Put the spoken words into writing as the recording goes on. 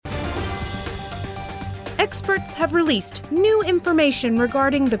experts have released new information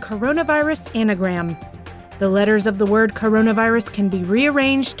regarding the coronavirus anagram. The letters of the word coronavirus can be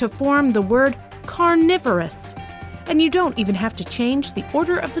rearranged to form the word carnivorous, and you don't even have to change the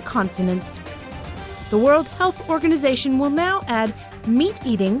order of the consonants. The World Health Organization will now add meat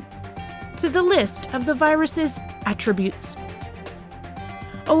eating to the list of the virus's attributes.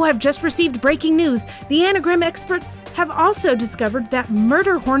 Oh, I've just received breaking news. The anagram experts have also discovered that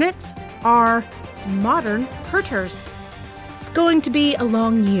murder hornets are modern hurters. It's going to be a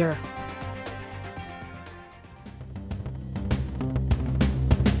long year.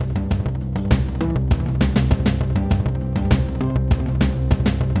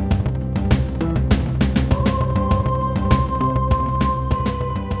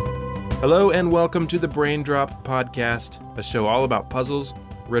 Hello and welcome to the Brain Drop Podcast, a show all about puzzles,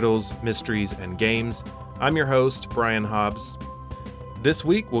 riddles, mysteries, and games. I'm your host, Brian Hobbs. This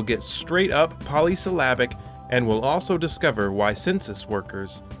week we'll get straight up polysyllabic, and we'll also discover why census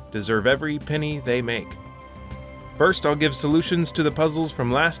workers deserve every penny they make. First, I'll give solutions to the puzzles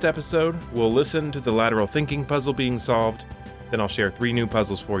from last episode. We'll listen to the lateral thinking puzzle being solved. Then I'll share 3 new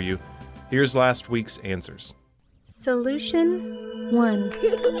puzzles for you. Here's last week's answers. Solution 1.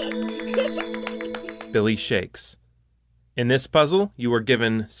 Billy Shakes. In this puzzle, you were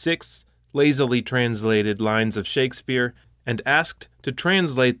given 6 lazily translated lines of Shakespeare and asked to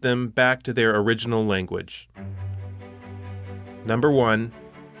translate them back to their original language. Number 1.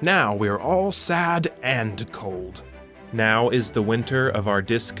 Now we're all sad and cold. Now is the winter of our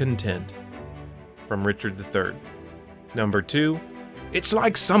discontent. From Richard III. Number 2. It's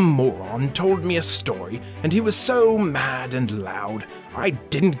like some moron told me a story, and he was so mad and loud, I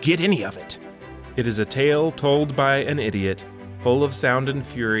didn't get any of it. It is a tale told by an idiot, full of sound and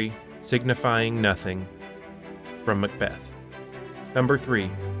fury, signifying nothing. From Macbeth. Number 3.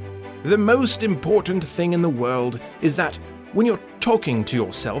 The most important thing in the world is that when you're talking to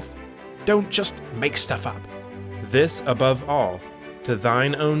yourself, don't just make stuff up. This above all, to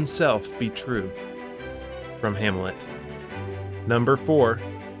thine own self be true. From Hamlet. Number 4.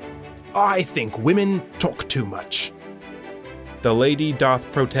 I think women talk too much. The lady doth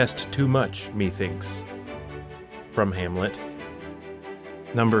protest too much, methinks. From Hamlet.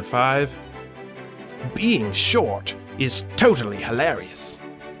 Number 5. Being short is totally hilarious.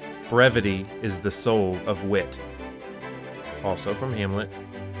 Brevity is the soul of wit. Also from Hamlet.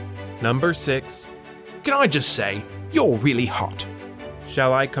 Number 6. Can I just say, you're really hot.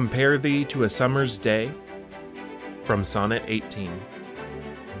 Shall I compare thee to a summer's day? From Sonnet 18.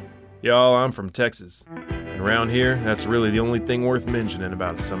 Y'all, I'm from Texas. And around here, that's really the only thing worth mentioning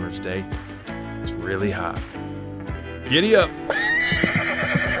about a summer's day. It's really hot. Giddy up!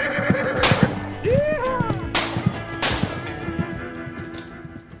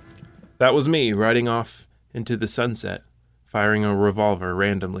 That was me riding off into the sunset, firing a revolver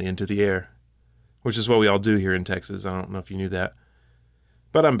randomly into the air. Which is what we all do here in Texas. I don't know if you knew that.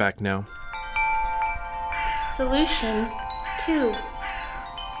 But I'm back now. Solution 2.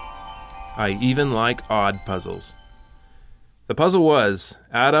 I even like odd puzzles. The puzzle was,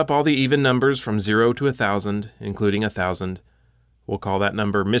 add up all the even numbers from 0 to 1,000, including 1,000. We'll call that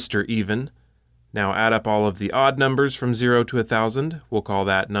number Mr. Even. Now add up all of the odd numbers from 0 to 1,000. We'll call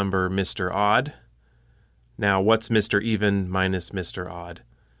that number Mr. Odd. Now what's Mr. Even minus Mr. Odd?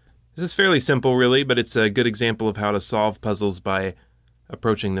 This is fairly simple, really, but it's a good example of how to solve puzzles by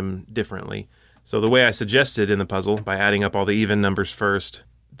approaching them differently. So the way I suggested in the puzzle, by adding up all the even numbers first,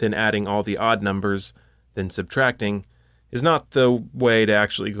 then adding all the odd numbers, then subtracting, is not the way to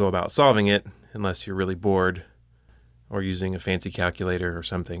actually go about solving it, unless you're really bored or using a fancy calculator or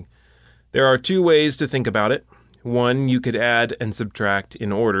something. There are 2 ways to think about it. One, you could add and subtract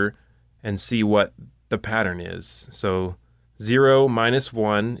in order and see what the pattern is. So 0 minus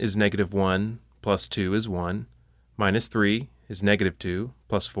 1 is -1, plus 2 is 1, minus 3 is -2,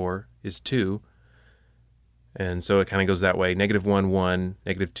 plus 4 is 2. And so it kind of goes that way. -1, 1,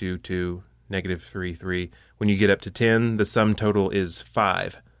 -2, 2, -3, 3. When you get up to 10, the sum total is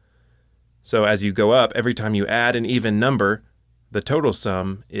 5. So as you go up, every time you add an even number, the total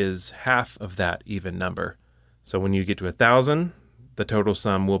sum is half of that even number. So when you get to 1,000, the total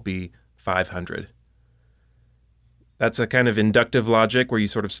sum will be 500. That's a kind of inductive logic where you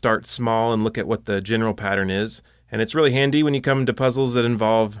sort of start small and look at what the general pattern is. And it's really handy when you come to puzzles that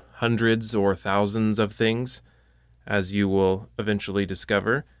involve hundreds or thousands of things, as you will eventually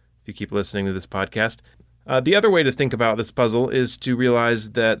discover if you keep listening to this podcast. The other way to think about this puzzle is to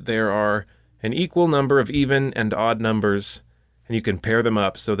realize that there are an equal number of even and odd numbers, and you can pair them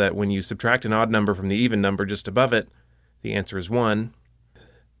up so that when you subtract an odd number from the even number just above it, the answer is 1.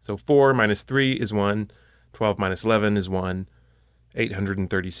 So 4 minus 3 is 1. 12 minus 11 is 1.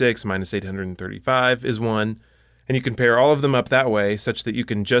 836 minus 835 is 1. And you can pair all of them up that way such that you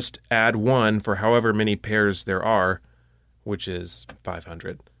can just add 1 for however many pairs there are, which is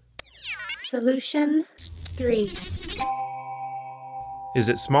 500. Solution 3. Is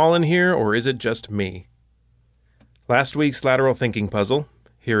it small in here, or is it just me? Last week's lateral thinking puzzle,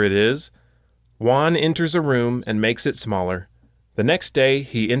 here it is. Juan enters a room and makes it smaller. The next day,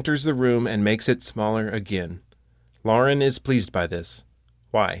 he enters the room and makes it smaller again. Lauren is pleased by this.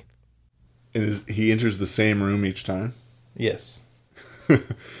 Why? He enters the same room each time? Yes.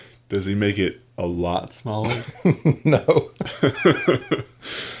 Does he make it a lot smaller? No.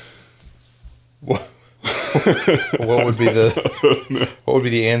 What would be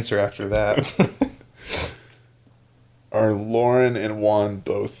the answer after that? Are Lauren and Juan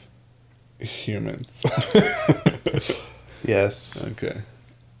both humans? Yes. Okay.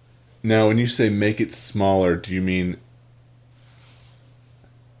 Now, when you say make it smaller, do you mean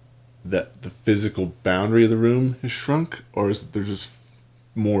that the physical boundary of the room has shrunk, or is there just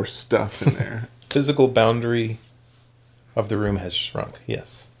more stuff in there? Physical boundary of the room has shrunk,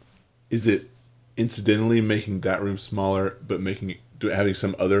 yes. Is it incidentally making that room smaller, but having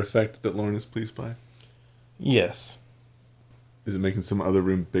some other effect that Lauren is pleased by? Yes. Is it making some other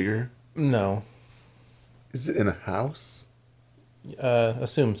room bigger? No. Is it in a house?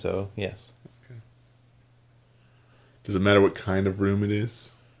 Assume so, yes. Okay. Does it matter what kind of room it is?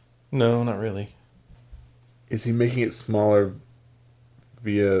 No, not really. Is he making it smaller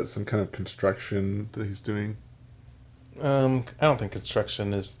via some kind of construction that he's doing? I don't think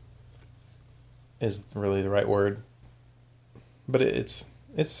construction is really the right word. But it's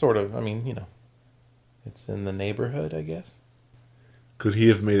sort of, it's in the neighborhood, I guess. Could he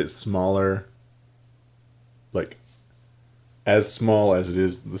have made it smaller, like, as small as it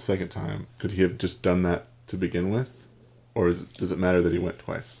is the second time? Could he have just done that to begin with? Or does it matter that he went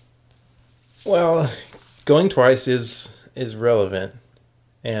twice? Well, going twice is relevant.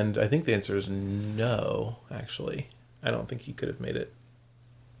 And I think the answer is no, actually. I don't think he could have made it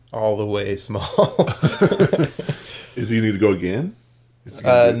all the way small. Is he going to go again?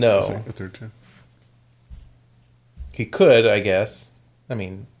 No. A third time? He could, I guess.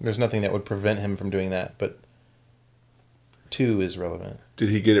 There's nothing that would prevent him from doing that, but 2 is relevant. Did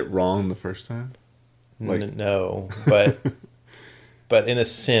he get it wrong the first time? No, but but in a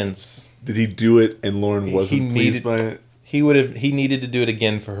sense, did he do it and Lauren wasn't pleased by it? He needed to do it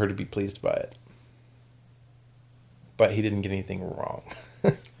again for her to be pleased by it. But he didn't get anything wrong.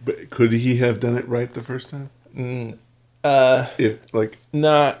 But could he have done it right the first time?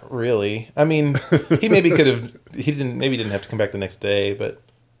 Not really. He maybe could have. Didn't have to come back the next day, but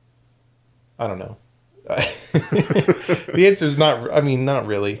I don't know. The answer is not. Not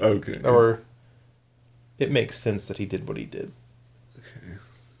really. Okay. Or it makes sense that he did what he did. Okay.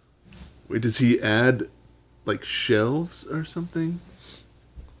 Wait, does he add like shelves or something?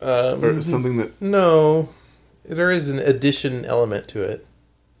 Or something that? No, there is an addition element to it,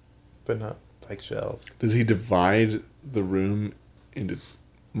 but not like shelves. Does he divide the room into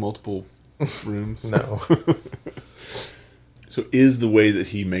multiple rooms? No. So is the way that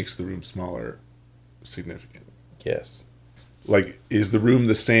he makes the room smaller significant? Yes. Like, is the room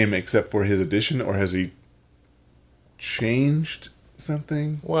the same except for his addition, or has he changed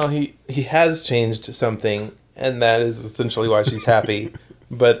something? Well, he has changed something, and that is essentially why she's happy.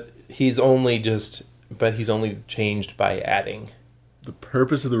 but he's only changed by adding. The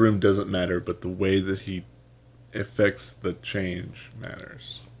purpose of the room doesn't matter, but the way that he affects the change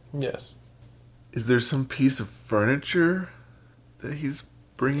matters. Yes. Is there some piece of furniture that he's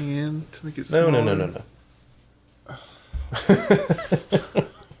bringing in to make it smaller? No.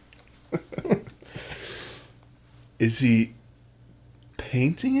 Is he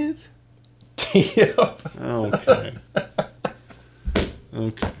painting it? Yep. Okay.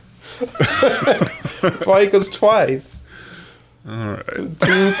 Okay. That's why he goes twice. All right.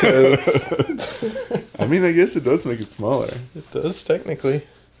 2 coats. I guess it does make it smaller. It does, technically.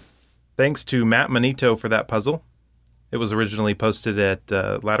 Thanks to Matt Manito for that puzzle. It was originally posted at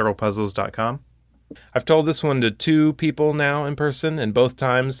lateralpuzzles.com. I've told this one to 2 people now in person, and both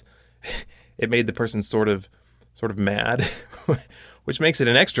times it made the person sort of mad, which makes it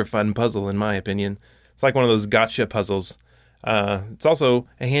an extra fun puzzle, in my opinion. It's like one of those gotcha puzzles. It's also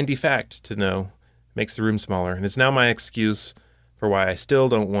a handy fact to know. It makes the room smaller, and it's now my excuse for why I still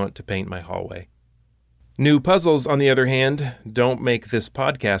don't want to paint my hallway. New puzzles, on the other hand, don't make this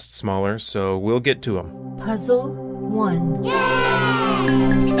podcast smaller, so we'll get to them. Puzzle 1.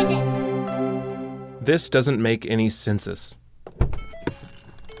 This doesn't make any census.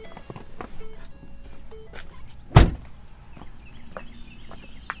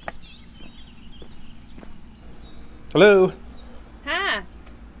 Hello? Hi.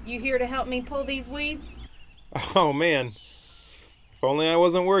 You here to help me pull these weeds? Oh, man. If only I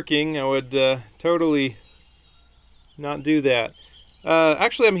wasn't working, I would totally not do that.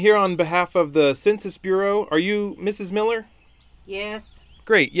 Actually, I'm here on behalf of the Census Bureau. Are you Mrs. Miller? Yes.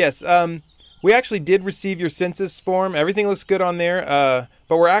 Great, yes. We actually did receive your census form. Everything looks good on there,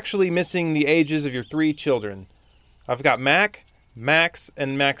 but we're actually missing the ages of your 3 children. I've got Mac, Max,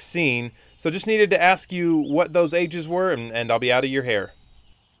 and Maxine, so just needed to ask you what those ages were, and I'll be out of your hair.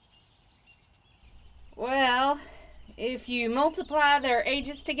 Well, if you multiply their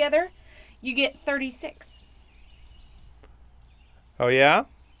ages together, you get 36. Oh, yeah?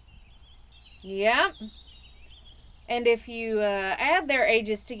 Yep. And if you add their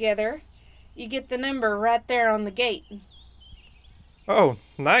ages together, you get the number right there on the gate. Oh,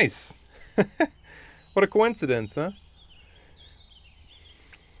 nice. What a coincidence, huh?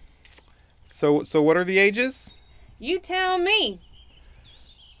 So what are the ages? You tell me.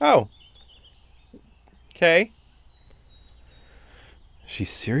 Oh. Okay.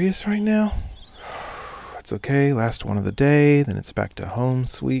 She's serious right now? It's okay, last one of the day, then it's back to home,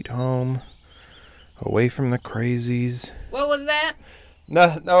 sweet home. Away from the crazies. What was that?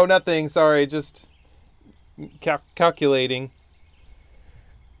 No, nothing, sorry, just calculating.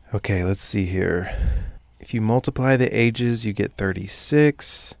 Okay, let's see here. If you multiply the ages, you get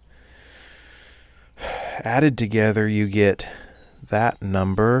 36. Added together, you get that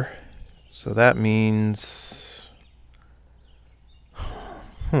number. So that means...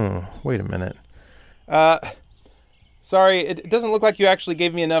 wait a minute. Sorry, it doesn't look like you actually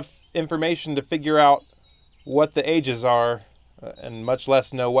gave me enough information to figure out what the ages are, and much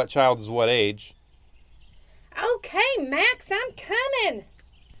less know what child is what age. Okay, Max, I'm coming.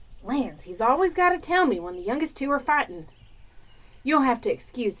 Lance, he's always got to tell me when the youngest 2 are fighting. You'll have to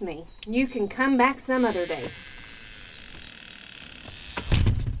excuse me. You can come back some other day.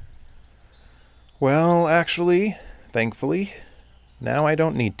 Well, actually, thankfully, now I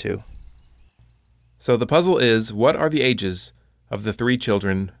don't need to. So the puzzle is, what are the ages of the 3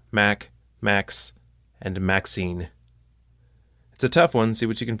 children, Mac, Max, and Maxine? It's a tough one. See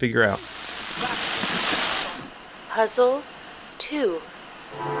what you can figure out. Puzzle 2.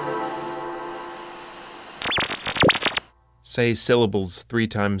 Say syllables 3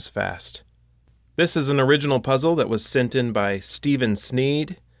 times fast. This is an original puzzle that was sent in by Stephen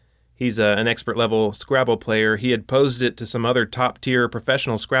Sneed. He's an expert-level Scrabble player. He had posed it to some other top-tier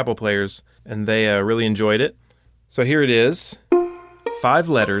professional Scrabble players, and they really enjoyed it. So here it is. 5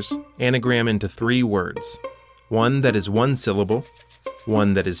 letters, anagram into 3 words. One that is 1 syllable,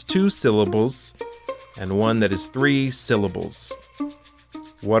 one that is 2 syllables, and one that is 3 syllables.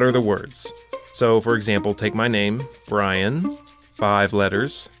 What are the words? So, for example, take my name, Brian, 5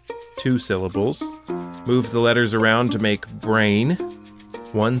 letters, 2 syllables. Move the letters around to make brain,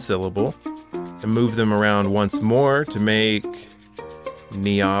 1 syllable. And move them around once more to make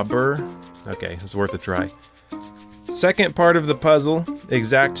Niaber. Okay, it's worth a try. Second part of the puzzle,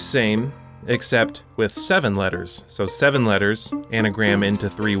 exact same, except with 7 letters. So 7 letters, anagram into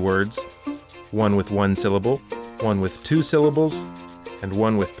 3 words. One with 1 syllable, one with 2 syllables, and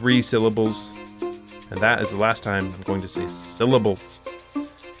one with 3 syllables. And that is the last time I'm going to say syllables.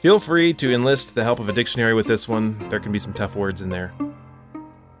 Feel free to enlist the help of a dictionary with this one. There can be some tough words in there.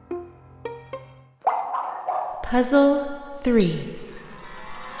 Puzzle 3.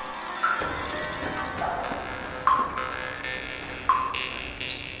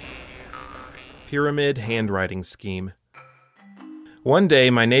 Pyramid handwriting scheme. One day,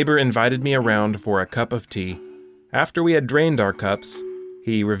 my neighbor invited me around for a cup of tea. After we had drained our cups,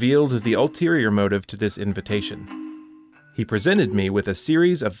 he revealed the ulterior motive to this invitation. He presented me with a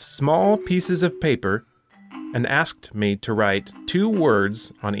series of small pieces of paper and asked me to write 2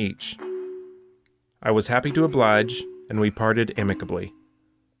 words on each. I was happy to oblige, and we parted amicably.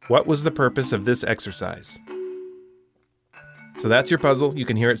 What was the purpose of this exercise? So that's your puzzle. You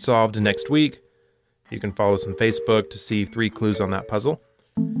can hear it solved next week. You can follow us on Facebook to see 3 clues on that puzzle.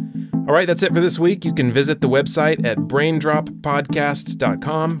 All right, that's it for this week. You can visit the website at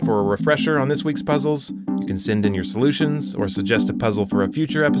braindroppodcast.com for a refresher on this week's puzzles. You can send in your solutions or suggest a puzzle for a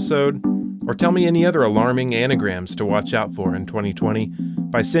future episode, or tell me any other alarming anagrams to watch out for in 2020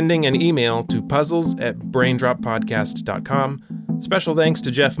 by sending an email to puzzles@braindroppodcast.com. Special thanks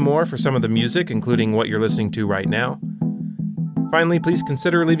to Jeff Moore for some of the music, including what you're listening to right now. Finally, please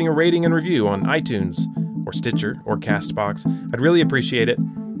consider leaving a rating and review on iTunes or Stitcher or CastBox. I'd really appreciate it.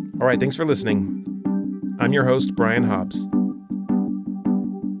 All right, thanks for listening. I'm your host, Brian Hobbs.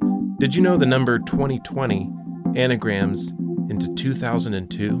 Did you know the number 2020 anagrams into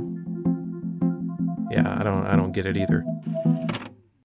 2002? Yeah, I don't get it either.